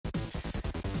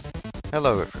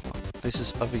Hello everyone, this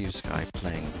is Overused Guy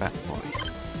playing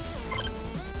Batboy.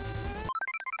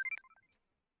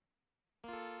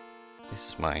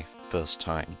 This is my first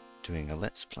time doing a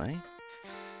Let's Play.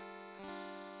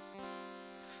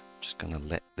 Just gonna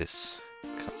let this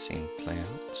cutscene play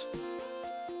out.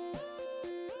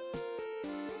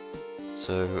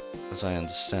 So, as I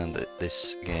understand it,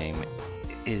 this game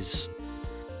is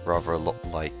rather a lot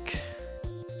like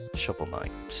Shovel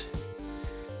Knight.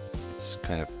 It's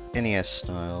kind of NES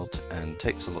styled and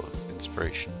takes a lot of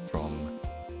inspiration from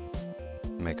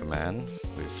Mega Man,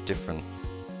 with different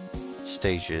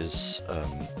stages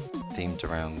themed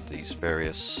around these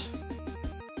various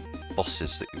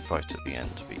bosses that you fight at the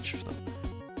end of each of them.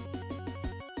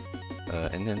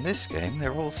 And in this game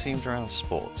they're all themed around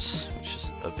sports, which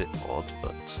is a bit odd,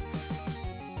 but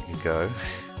there you go.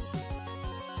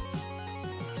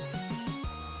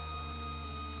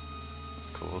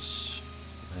 Of course,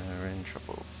 they're in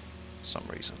trouble for some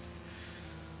reason.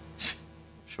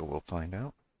 I'm sure we'll find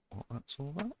out what that's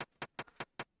all about.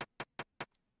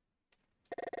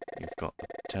 You've got the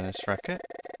tennis racket.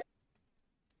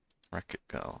 Racket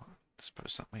girl. I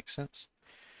suppose that makes sense.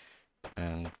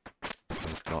 And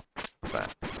we've got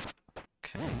that.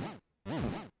 Okay.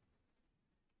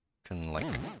 Can, like,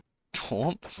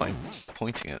 taunt by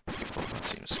pointing at people. That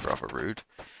seems rather rude.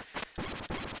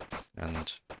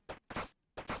 And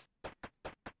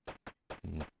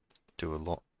do a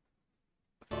lot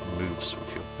of moves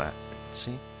with your bat, you can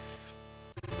see.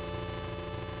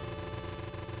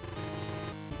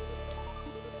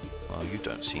 Well, you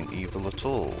don't seem evil at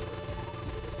all.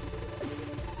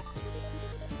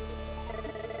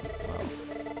 Well.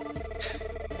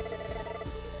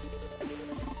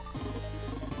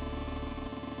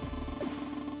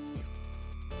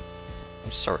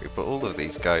 I'm sorry, but all of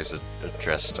these guys are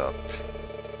dressed up.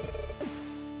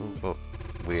 All got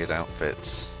weird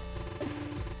outfits.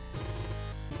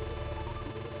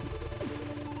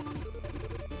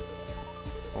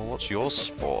 Well, what's your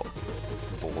sport?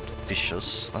 Lord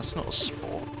Vicious. That's not a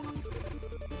sport.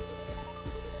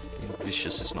 Being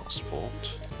vicious is not a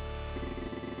sport.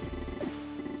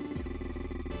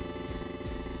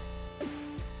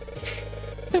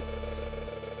 Big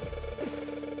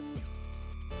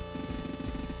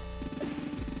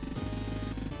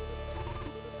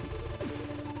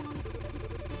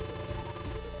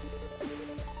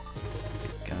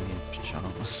guy in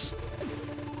pajamas.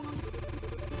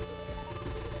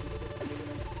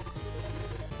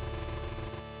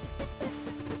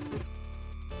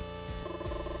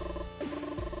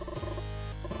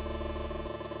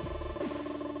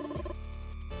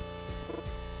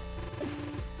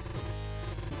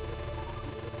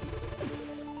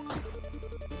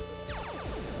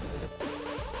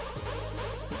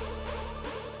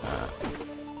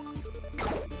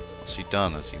 What's he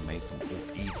done? Has he made them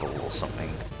all evil or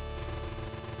something?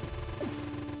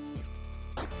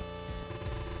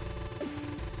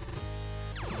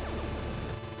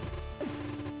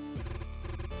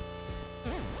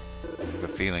 I have a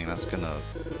feeling that's gonna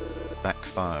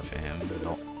backfire for him,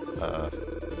 not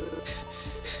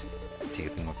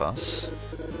dealing with us.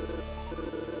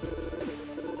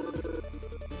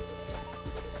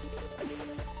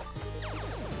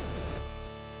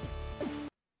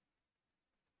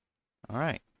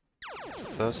 Alright,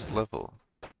 first level.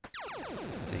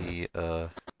 The,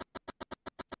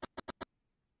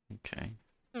 okay.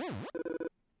 This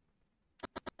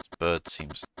bird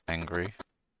seems angry.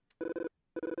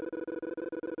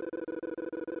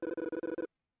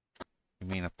 You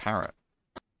mean a parrot?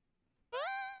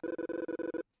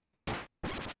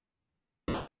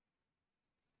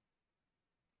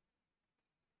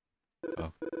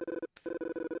 Oh.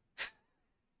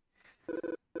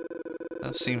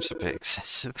 That seems a bit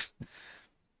excessive.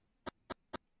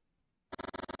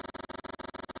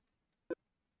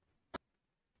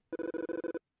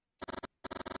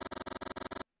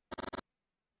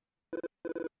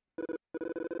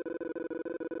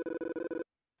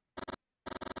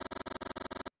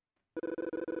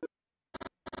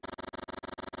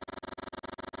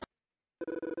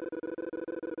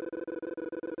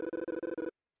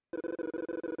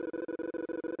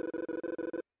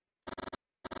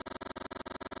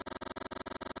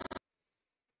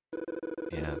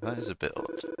 Yeah, that is a bit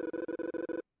odd.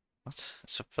 What?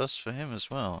 It's a first for him as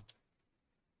well.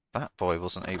 Batboy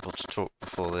wasn't able to talk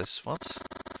before this. What?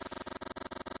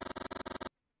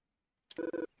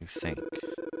 You think?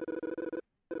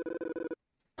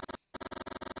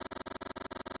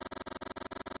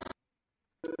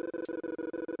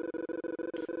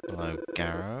 Hello,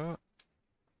 Garrow.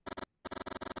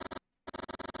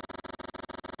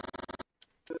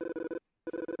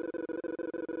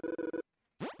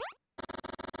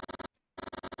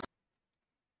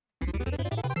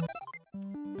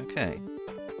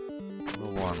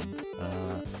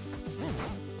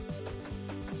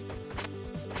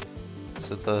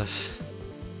 the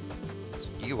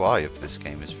UI of this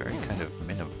game is very kind of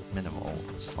minimal.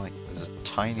 It's like there's a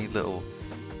tiny little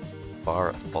bar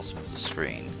at the bottom of the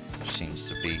screen, which seems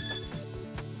to be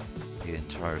the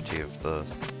entirety of the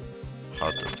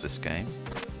HUD of this game.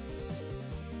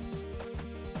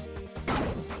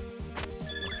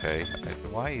 Okay,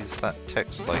 why is that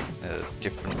text like a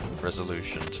different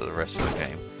resolution to the rest of the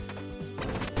game?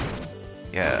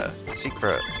 Yeah,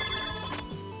 secret!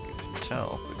 You can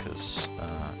tell because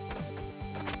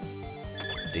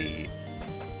it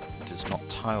does not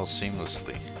tile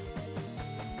seamlessly.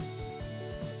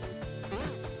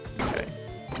 Okay.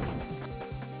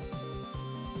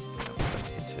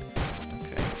 Hit it.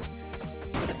 Okay.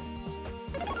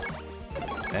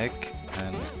 Egg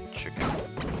and chicken.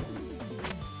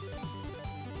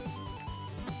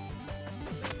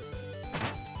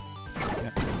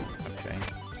 Okay.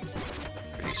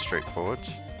 Pretty straightforward.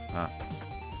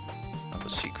 Another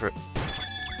secret.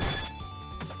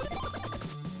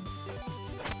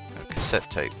 A cassette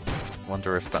tape.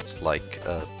 Wonder if that's like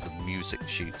the music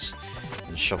sheets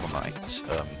in Shovel Knight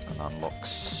and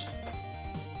unlocks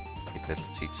the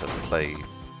ability to play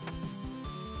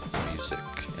music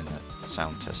in a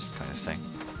sound test kind of thing.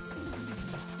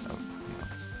 Oh, hang on.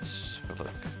 Let's have a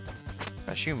look. I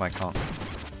assume I can't.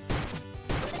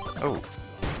 Oh,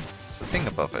 it's the thing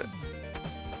above it.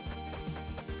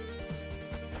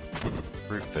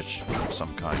 Root vegetable of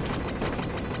some kind.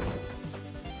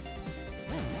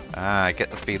 Ah, I get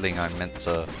the feeling I'm meant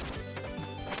to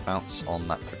bounce on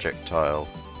that projectile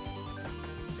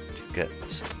to get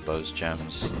those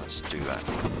gems. Let's do that.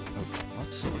 Oh,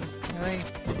 what? Really?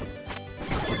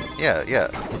 Yeah, yeah.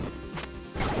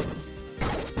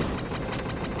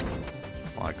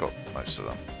 Well, I got most of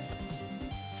them.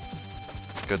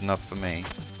 It's good enough for me.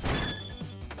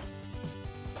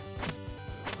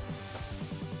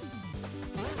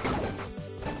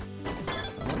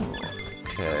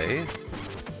 Okay.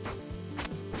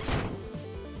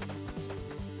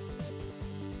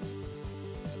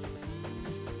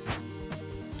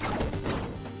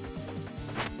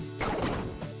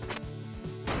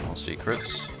 More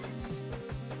secrets.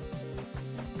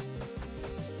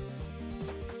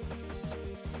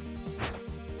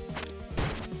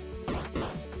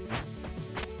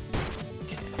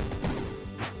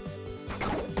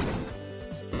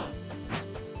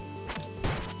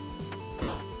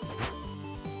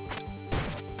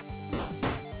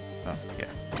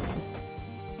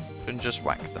 Just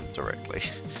whack them directly.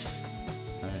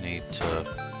 No need to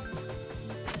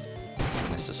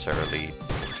necessarily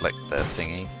deflect their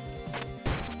thingy.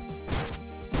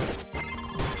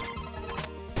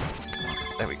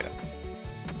 There we go.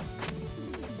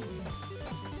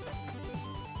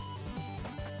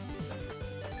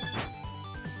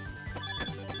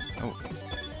 Oh,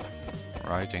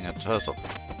 riding a turtle.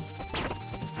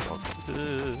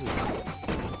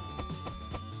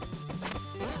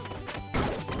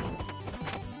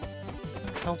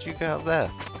 How did you get up there?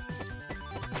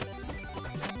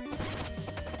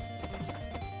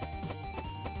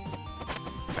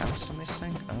 Bounce on this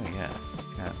thing? Oh yeah,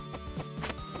 yeah.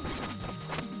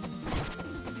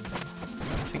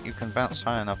 I don't think you can bounce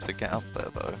high enough to get up there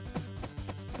though.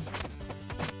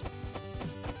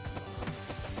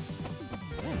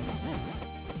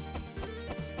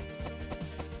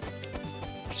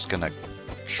 Just gonna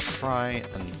try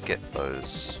and get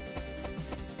those.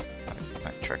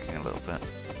 Backtracking a little bit.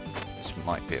 This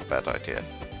might be a bad idea.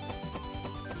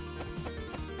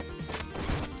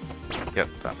 Yep,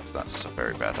 that's a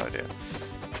very bad idea.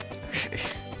 Okay,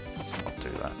 let's not do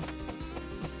that.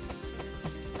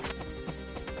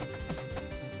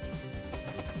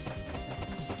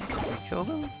 Can we kill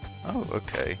them? Oh,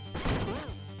 okay.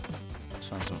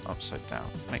 Turns them upside down.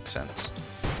 Makes sense.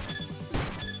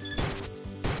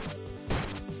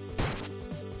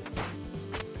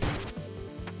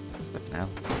 Now.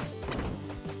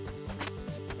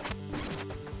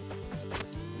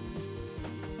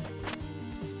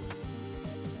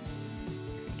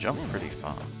 Jump pretty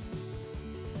far.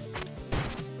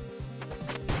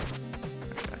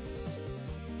 Okay.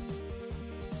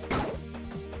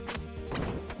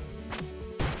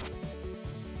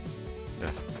 Yeah.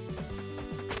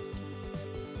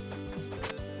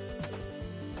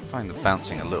 I find the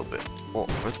bouncing a little bit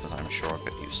awkward, but I'm sure I'll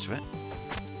get used to it.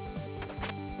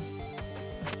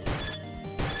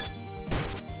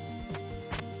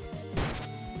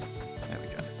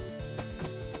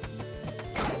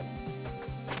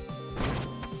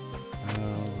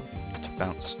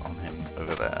 Bounce on him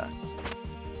over there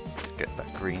to get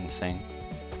that green thing.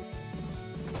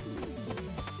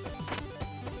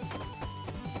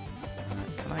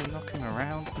 Can I knock him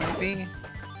around maybe?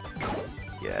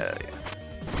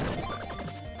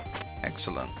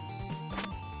 Excellent.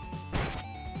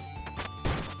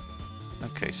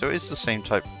 Okay, so it's the same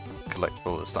type of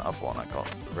collectible as that other one I got,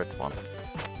 the red one.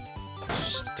 It's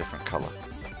just a different colour.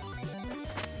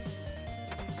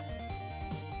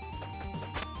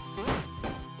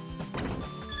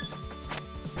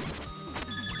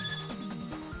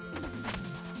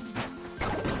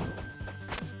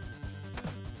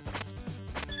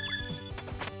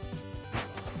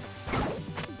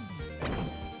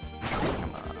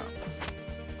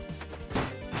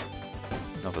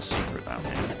 Another secret down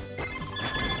here.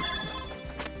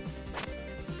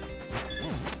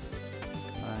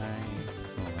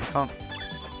 I can't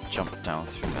jump down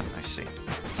through that, I see.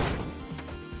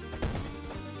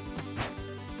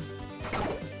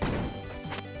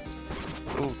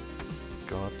 Oh,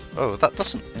 God. Oh, that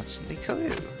doesn't instantly kill you.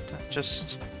 That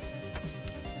just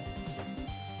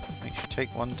makes you take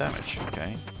 1 damage,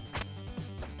 okay.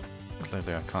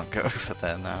 Clearly I can't go over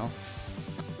there now.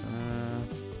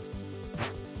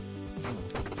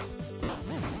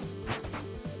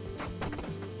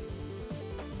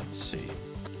 Let's see.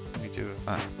 What do we do with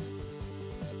that?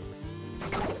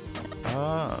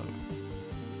 Oh.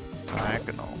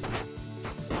 Diagonal.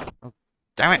 Oh,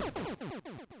 damn it!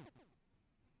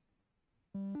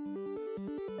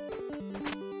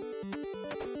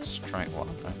 Strike 1.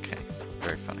 Okay.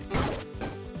 Very funny.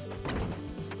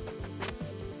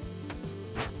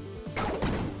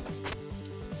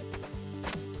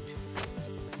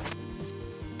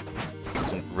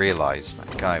 Didn't realise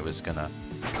that guy was gonna,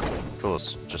 of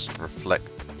course, just reflect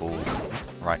the ball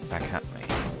right back at me.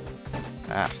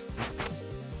 Ah.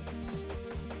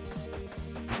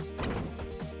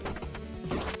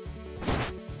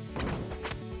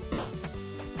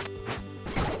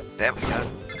 There we go.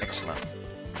 Excellent.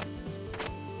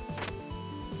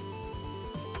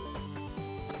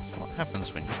 So what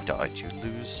happens when you die? Do you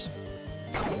lose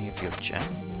any of your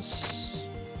gems?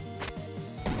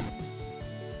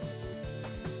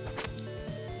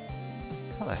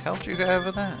 How the hell do you go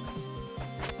over there?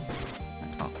 I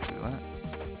can't do that.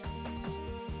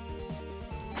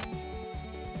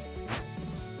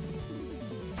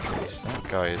 Okay, so that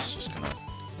guy is just gonna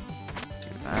do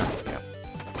that. Yep.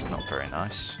 That's not very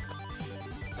nice.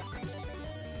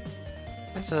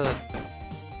 There's a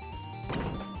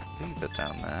lever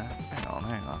down there. Hang on.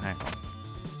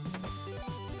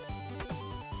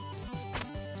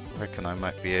 I reckon I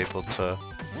might be able to... There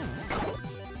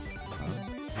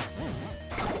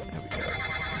we go.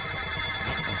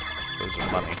 Those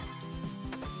are money.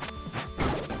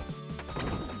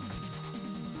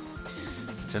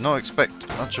 Did not expect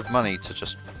much of money to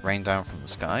just rain down from the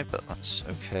sky, but that's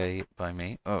okay by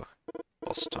me. Oh,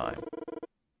 boss time.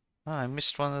 Oh, I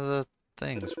missed one of the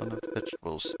things, one of the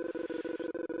vegetables.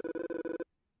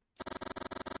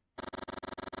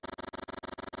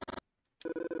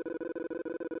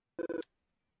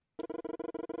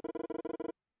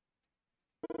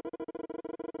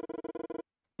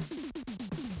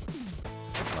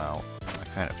 Well, I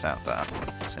kind of doubt that,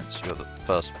 since you're the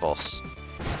first boss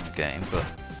in the game, but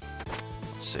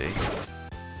let's see.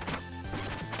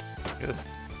 Good.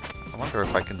 I wonder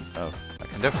if I can... Oh, I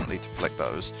can definitely deflect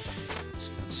those.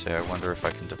 So I wonder if I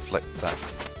can deflect that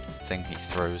thing he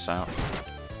throws out.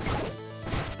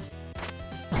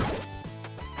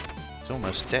 It's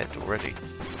almost dead already.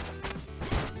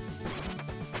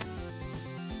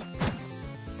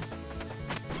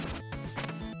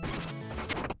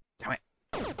 Damn it!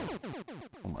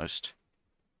 Almost.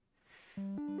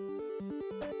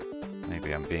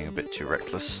 Maybe I'm being a bit too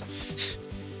reckless.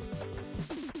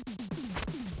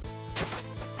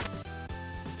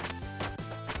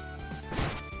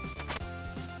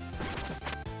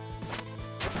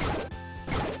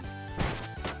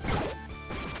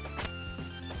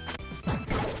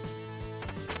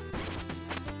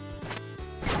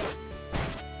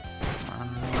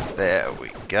 There we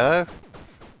go.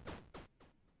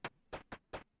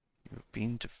 You've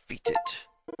been defeated.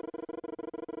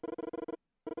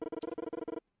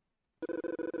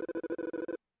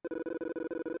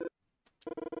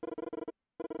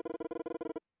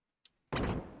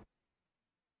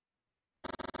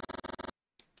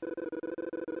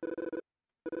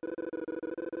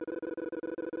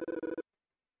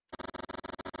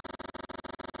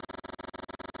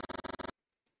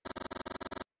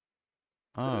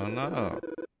 Oh no.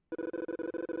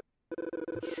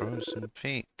 Frozen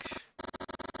Peak.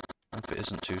 Hope it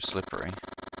isn't too slippery.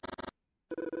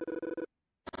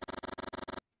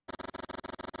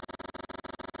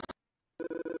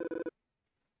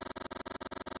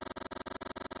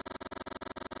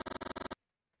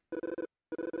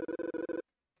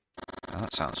 Oh,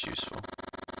 that sounds useful.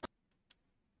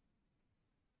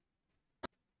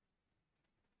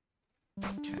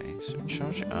 Okay, so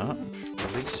charge it up,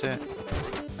 release it,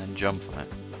 and jump on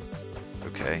it.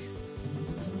 Okay.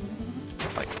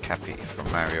 Like Cappy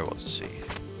from Mario Odyssey.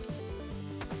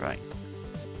 Right.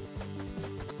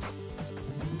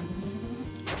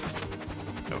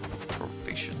 Oh,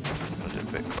 probably should put it a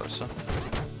bit closer.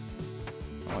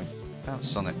 Oh, I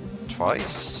bounced on it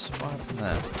twice? What happened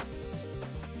there?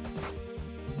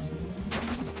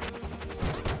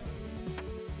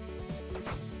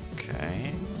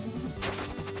 Okay.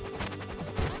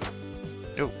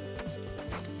 Oh.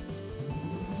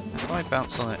 How do I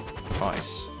bounce on it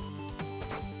twice?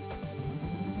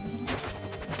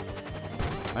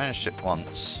 Managed it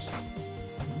once.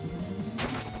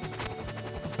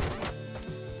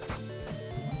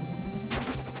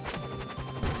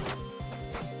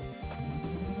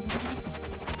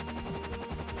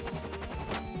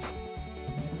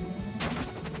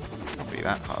 Can't be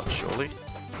that hard, surely.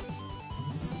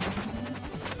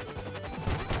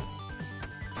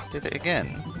 Did it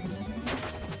again.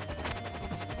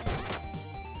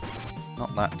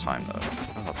 Not that time though.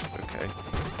 Oh, okay.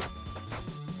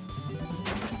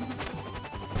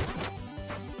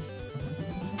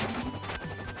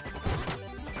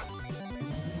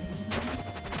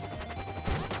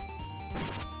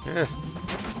 Yeah.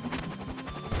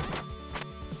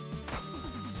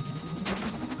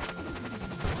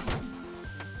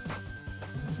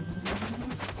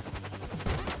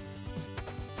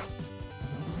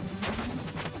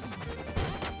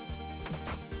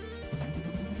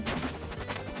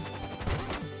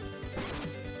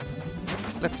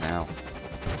 Flip now.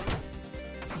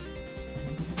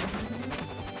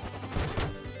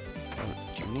 Oh,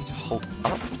 do you need to hold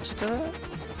up to do it?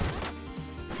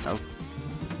 No.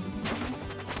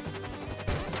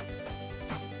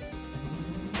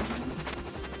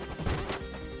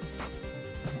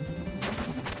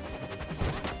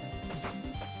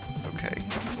 Okay.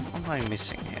 What am I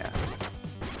missing here?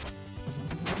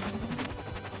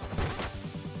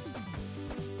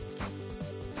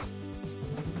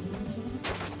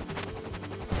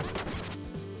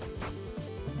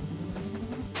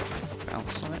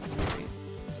 Bounce on it, maybe?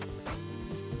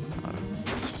 No, I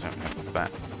guess we don't have the bat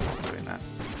while doing that.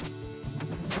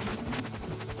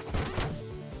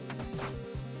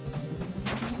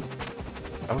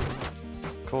 Oh,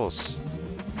 of course.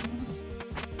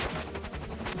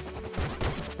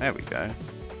 There we go.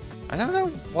 I don't know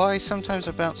why sometimes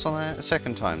I bounce on it a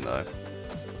second time though.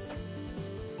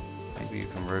 Maybe you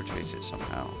can rotate it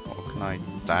somehow. Or can I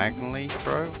diagonally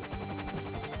throw?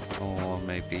 Or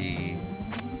maybe...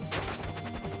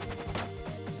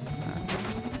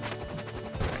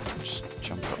 Okay, just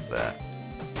jump up there.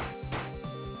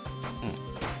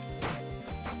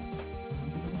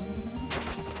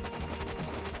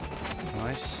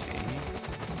 I see.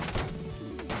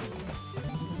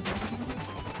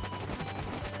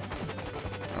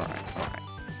 Alright.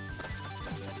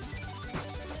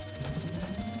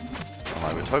 Well,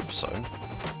 I would hope so.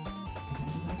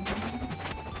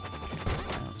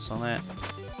 Bounce on it.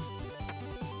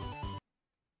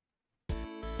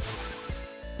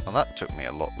 Well, that took me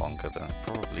a lot longer than I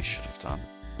probably should have done.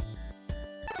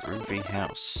 Ruby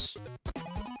house.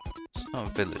 It's not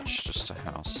a village, just a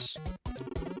house.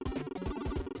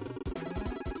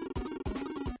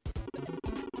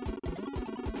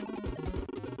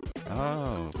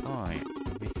 Oh, right.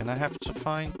 Maybe can I have to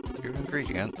find your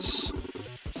ingredients?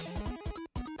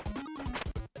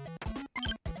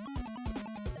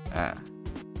 Ah.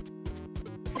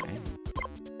 Okay.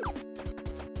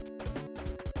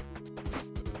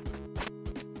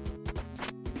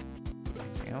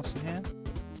 Anything else in here?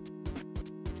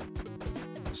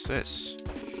 What's this?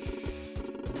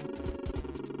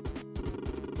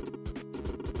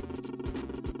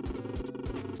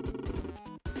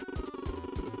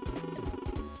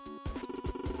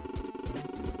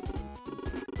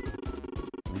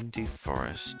 Windy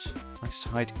forest. Likes to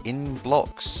hide in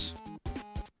blocks.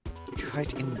 Would you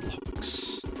hide in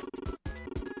blocks?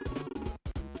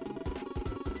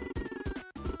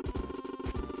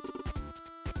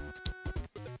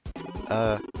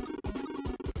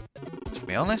 To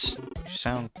be honest, you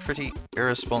sound pretty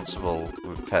irresponsible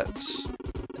with pets.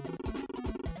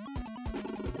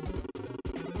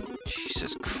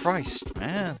 Jesus Christ,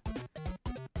 man.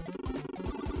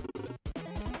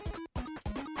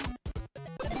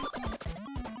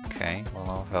 Okay, well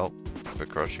I'll help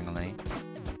begrudgingly.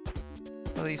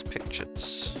 What are these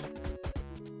pictures?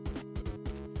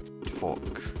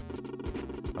 Talk.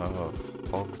 Oh,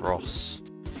 Hog Ross.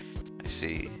 I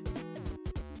see.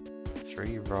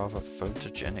 3 rather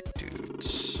photogenic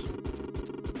dudes.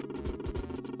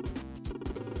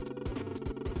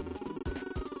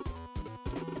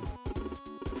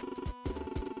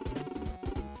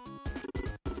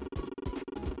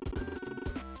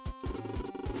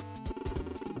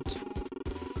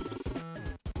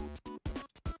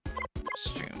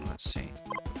 costume. Let's see.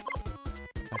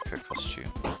 Backer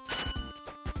costume.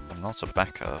 I'm not a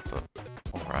backer, but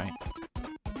alright.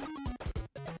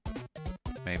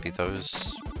 Maybe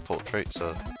those portraits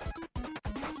are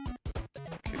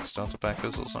Kickstarter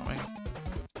backers or something?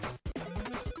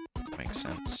 Makes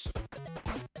sense.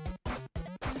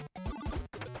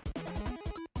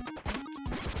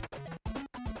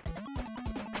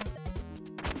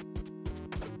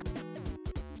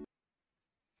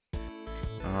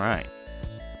 Alright.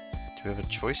 Do we have a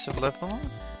choice of level?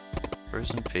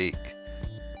 Frozen Peak.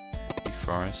 Deep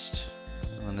Forest.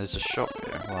 And there's a shop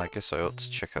here. Well, I guess I ought to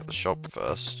check out the shop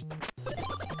first.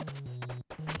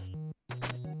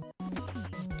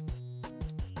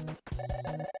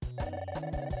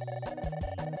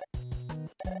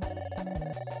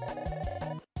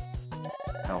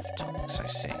 Health tonics, I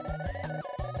see.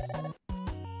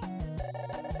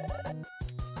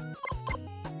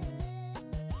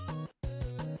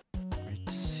 Red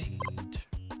seed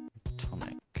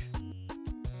tonic.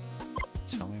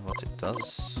 Tell me what it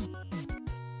does.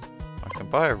 I can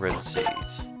buy a red seed,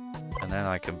 and then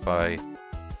I can buy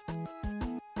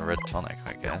a red tonic,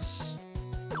 I guess.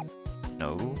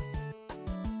 No.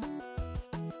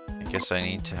 I guess I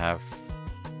need to have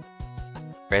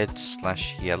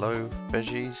red/yellow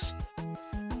veggies.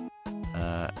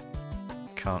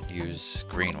 Can't use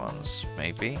green ones,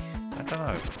 maybe? I don't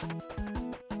know.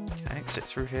 Can I exit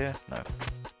through here? No.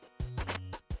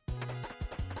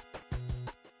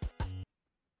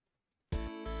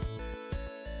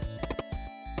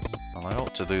 Well, I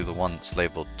ought to do the one that's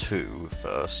labelled 2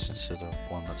 first, instead of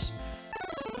one that's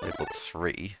labelled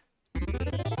 3.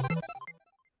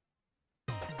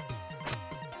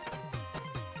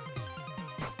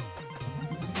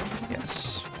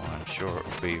 Yes, well, I'm sure it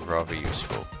will be rather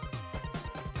useful.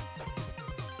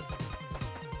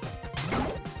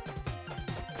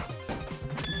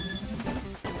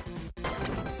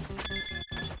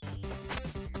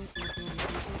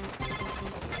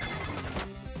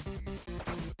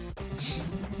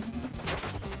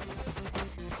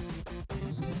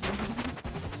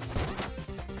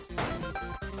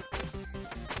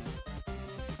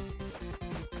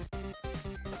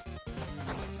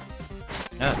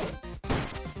 Yeah.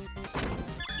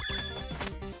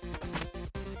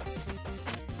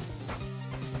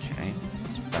 Okay,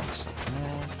 let's bounce up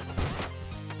there.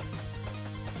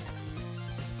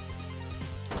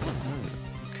 Oh,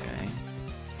 okay.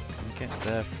 Can we get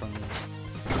there from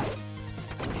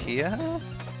here?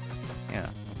 Yeah,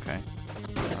 okay.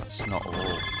 That's not a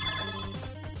wall.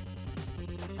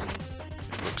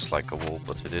 It looks like a wall,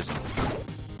 but it isn't.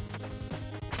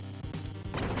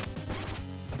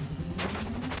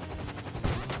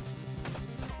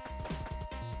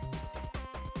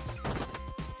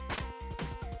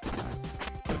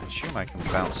 I can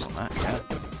bounce on that, yeah.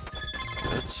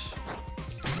 Good.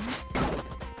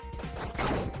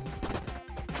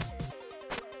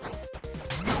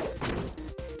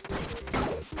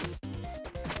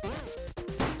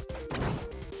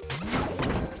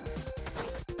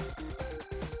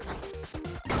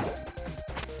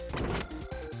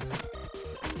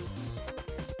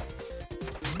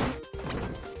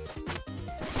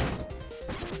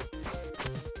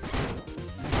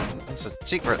 There's a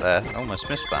secret there. I almost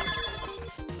missed that.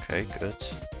 Okay, good.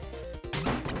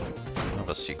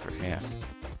 Another secret here.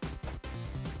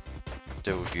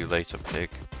 Deal with you later, pig.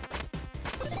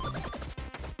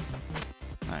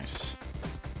 Nice.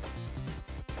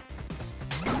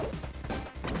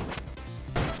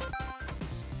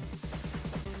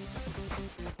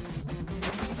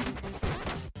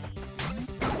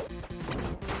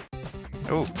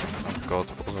 Oh god,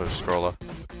 auto-scroller.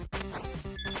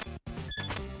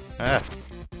 Ah!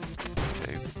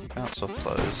 Okay, bounce off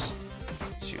those.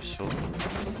 It's useful.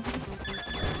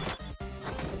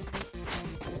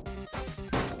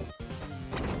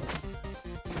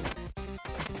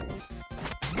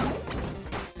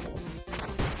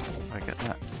 How do I get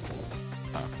that?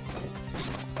 Oh, it's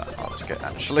not that hard to get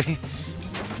actually.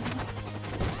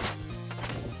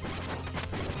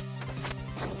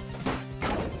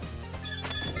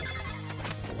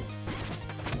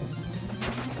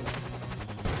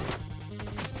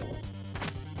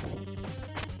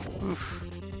 Oof.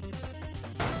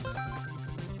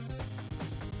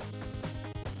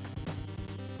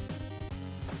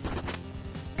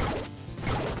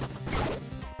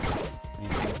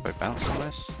 Anything if I bounce on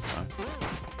this? No.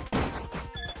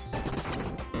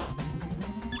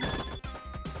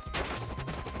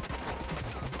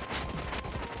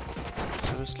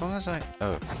 So as long as I...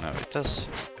 Oh, no, it does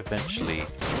eventually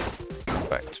come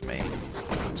back to me,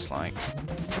 it looks like.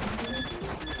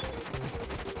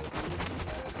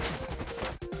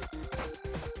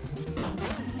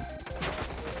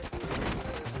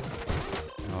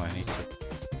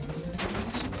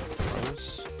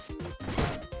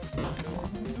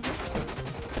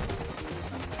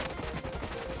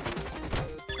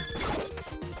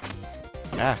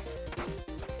 Ah!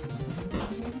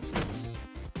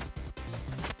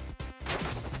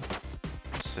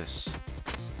 What's this?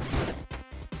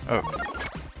 Oh!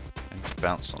 I need to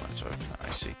bounce on it to open it, I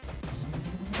see.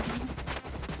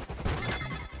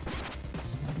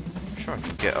 I'm sure I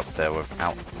can get up there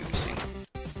without using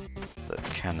the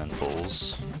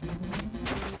cannonballs.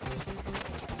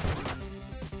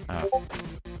 Oh,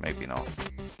 maybe not.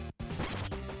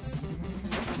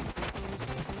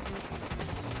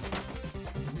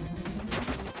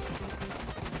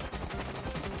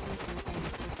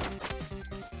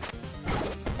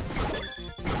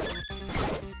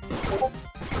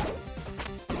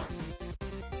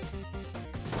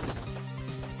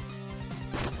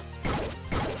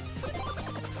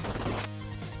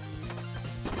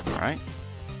 Alright.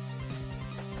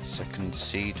 Second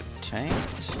seed obtained.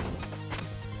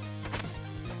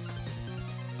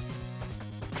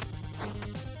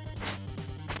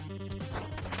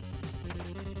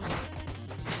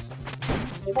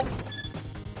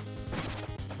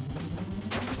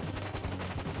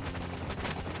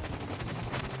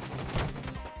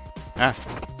 Ah!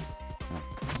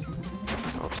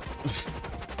 Oh, God.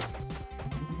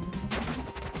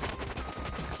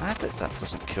 Glad that that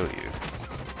doesn't kill you.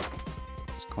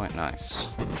 It's quite nice,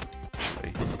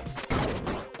 actually.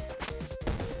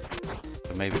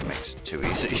 But maybe it makes it too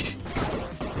easy.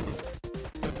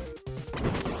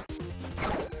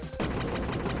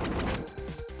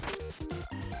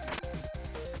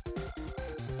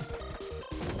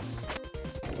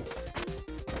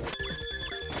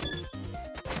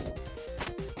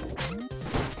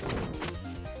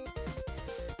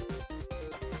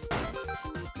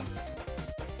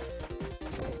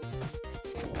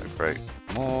 Great.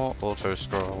 More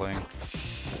auto-scrolling.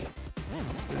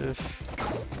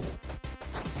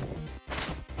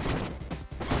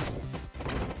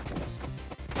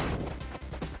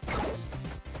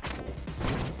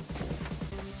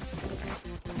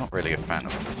 Not really a fan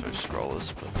of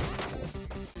auto-scrollers, but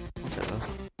whatever.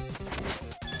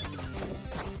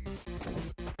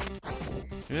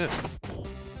 Yeah.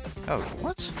 Oh,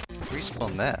 what?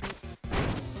 Respawn there.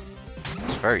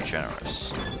 It's very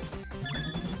generous.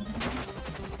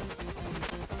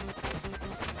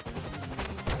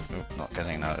 Not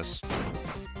getting those.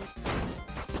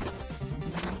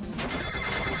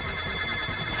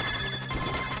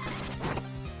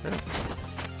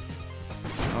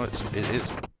 Oh, it is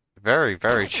very,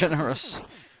 very generous.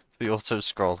 The auto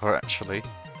scroller actually.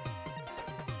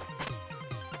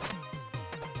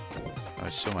 I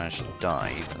still managed to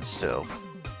die even still.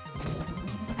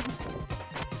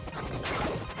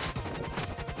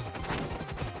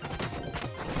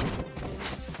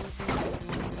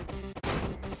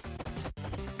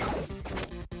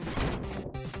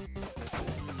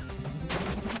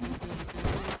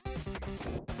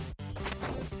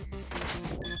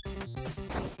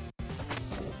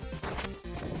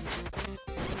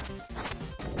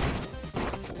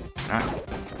 Ah.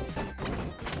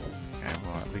 Okay,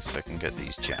 well at least I can get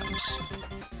these gems.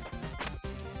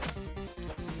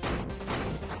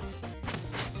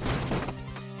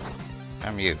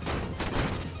 Damn you.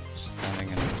 Standing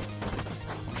in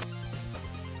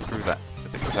through that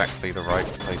with exactly the right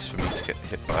place for me to get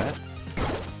hit by it.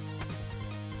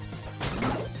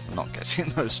 I'm not getting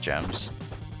those gems.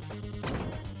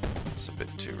 It's a bit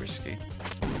too risky.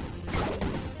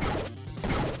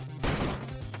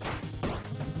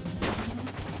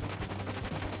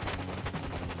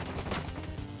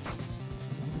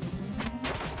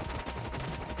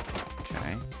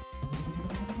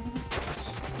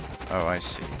 Oh, I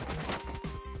see.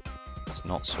 It's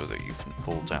not so that you can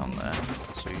pull down there,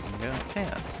 so you can go up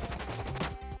here.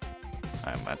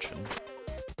 I imagine.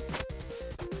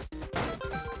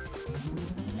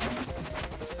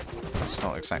 That's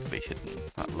not exactly hidden,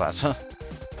 that ladder.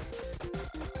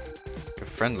 You're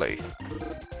friendly.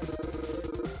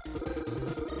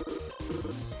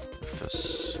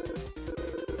 Rufus.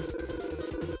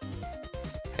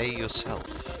 Pay yourself.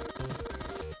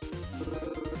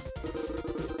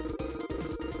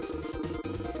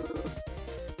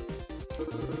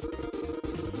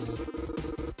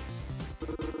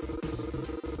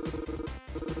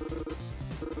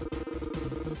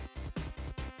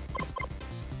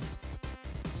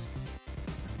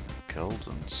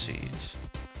 Golden seed.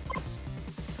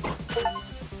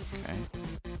 Okay.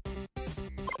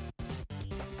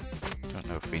 Don't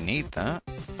know if we need that,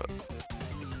 but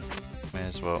may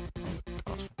as well. Oh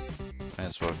God. May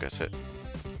as well get it.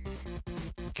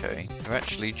 Okay. You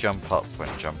actually jump up when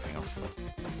jumping off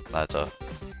the ladder.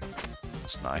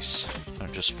 That's nice.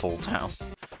 Don't just fall down.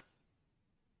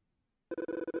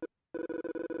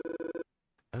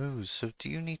 Oh, so do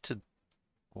you need to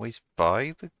always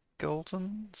buy the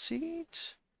golden seed?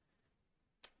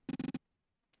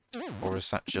 Or is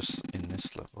that just in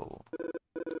this level?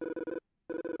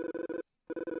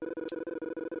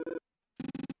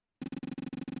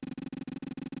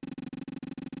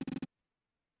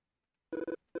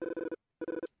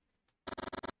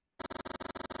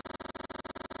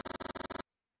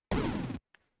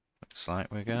 Looks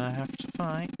like we're gonna have to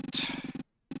fight.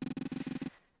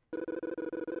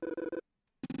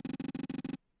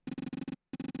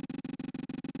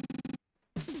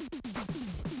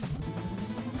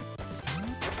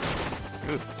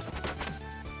 Good.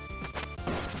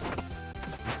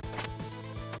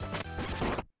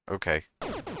 Okay.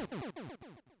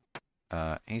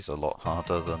 He's a lot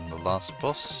harder than the last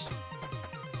boss.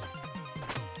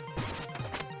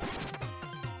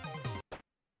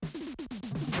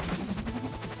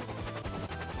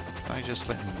 Can I just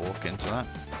let him walk into that?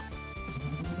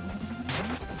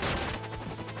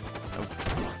 Oh.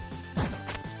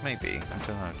 Maybe, I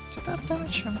don't know. Did that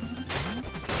damage him? I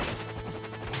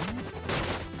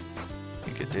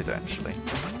think it did actually.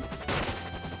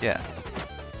 Yeah.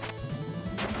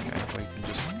 Okay, we can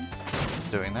just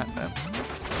keep doing that then.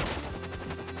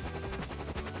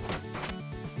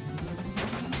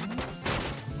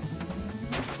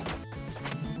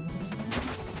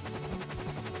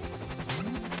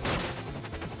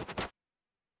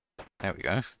 There we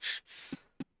go.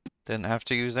 Didn't have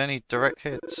to use any direct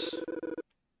hits.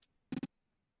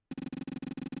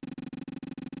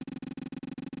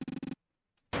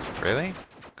 Really?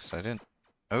 Because I didn't...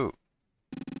 Oh.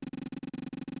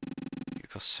 You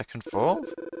got second form?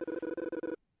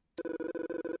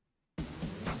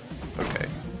 Okay.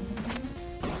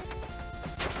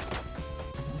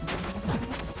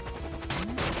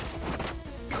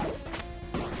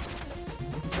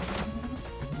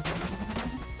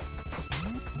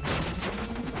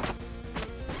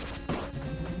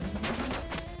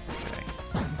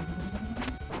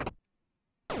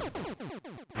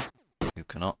 You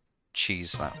cannot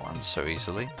cheese that one so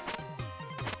easily.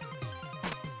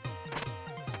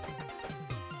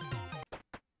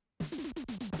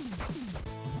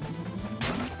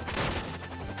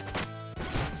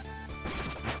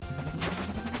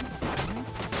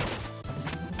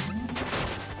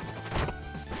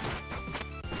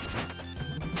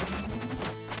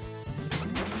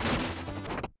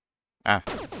 Ah.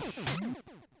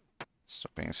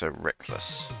 Stop being so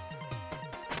reckless.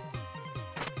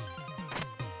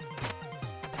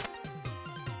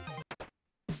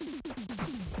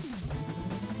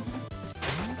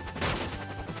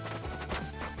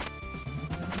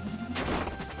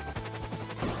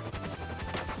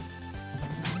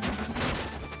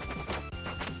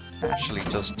 Actually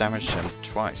does damage him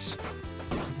twice.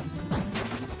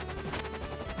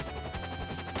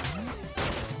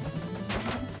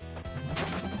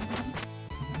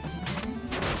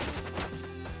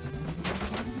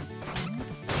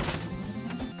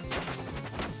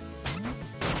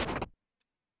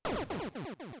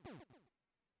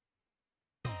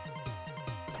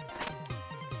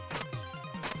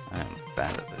 I'm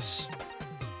bad at this.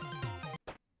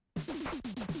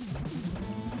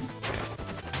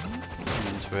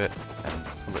 Into it and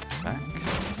pull it back.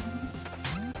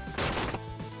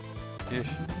 Yeah.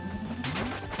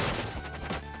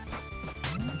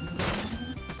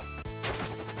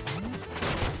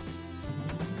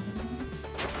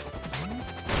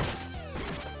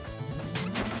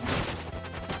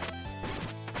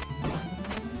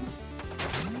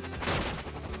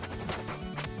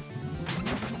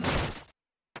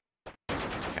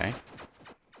 Okay.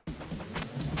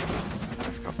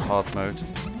 We've got hard mode.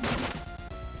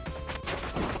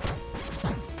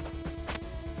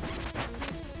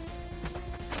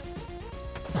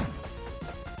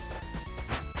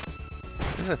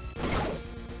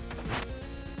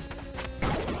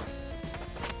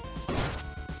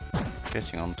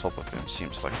 Getting on top of him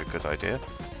seems like a good idea.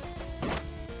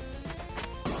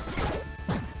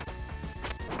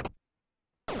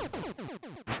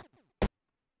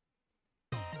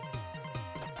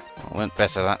 Well, went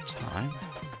better that time.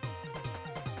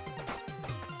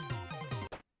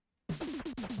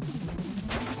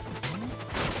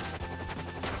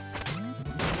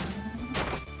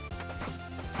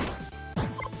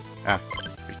 Ah,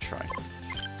 retry.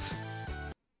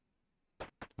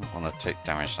 Don't want to take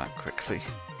damage that quickly.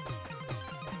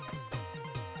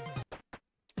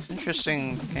 It's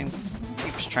interesting, the game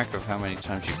keeps track of how many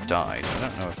times you've died. I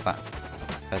don't know if that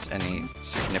has any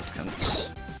significance.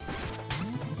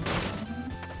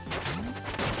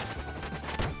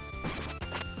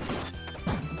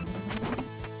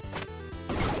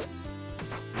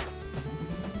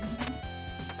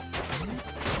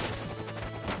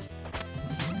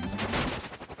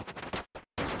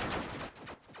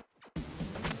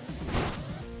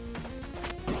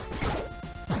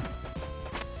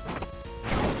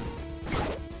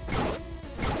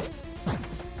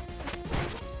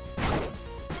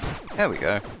 There we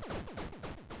go.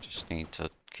 Just need to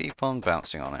keep on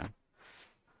bouncing on him.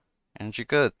 And you're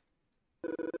good.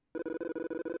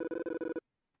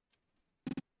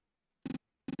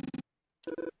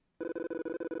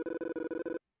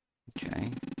 Okay.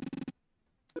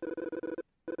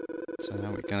 So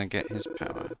now we're gonna get his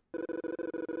power.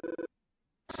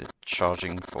 Is it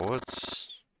charging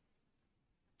forwards?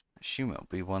 I assume it'll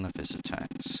be one of his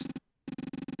attacks.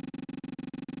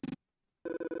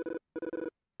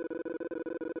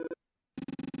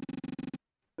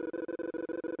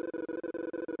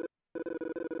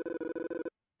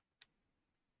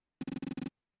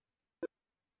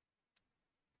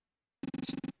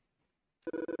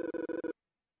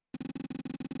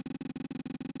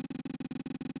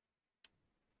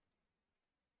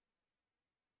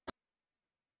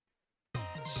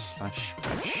 Slash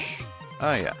push.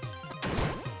 Oh yeah.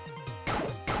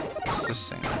 What's this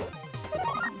thing?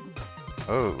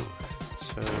 Oh,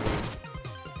 so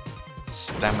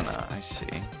stamina, I see.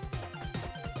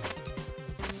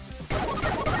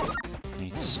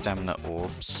 Need stamina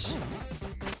orbs.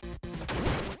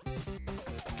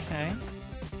 Okay.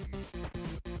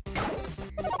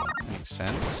 Makes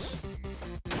sense.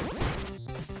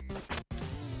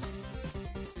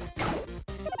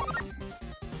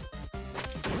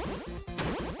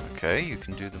 Okay, you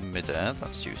can do the mid-air,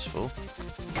 that's useful.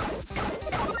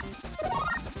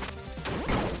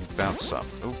 Bounce up.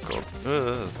 Oh god,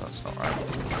 that's not right.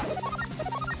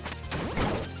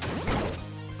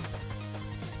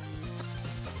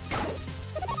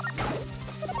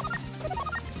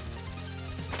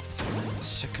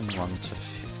 Second one to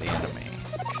hit the enemy.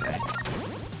 Okay.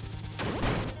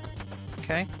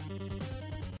 Okay.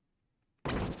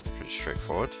 Pretty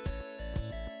straightforward.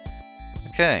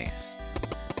 Okay.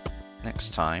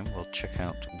 Next time, we'll check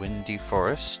out Windy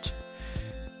Forest.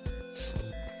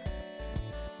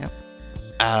 Yep.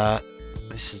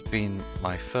 This has been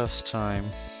my first time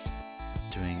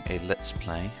doing a Let's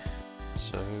Play,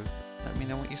 so let me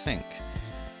know what you think.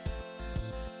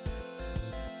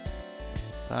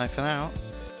 Bye for now.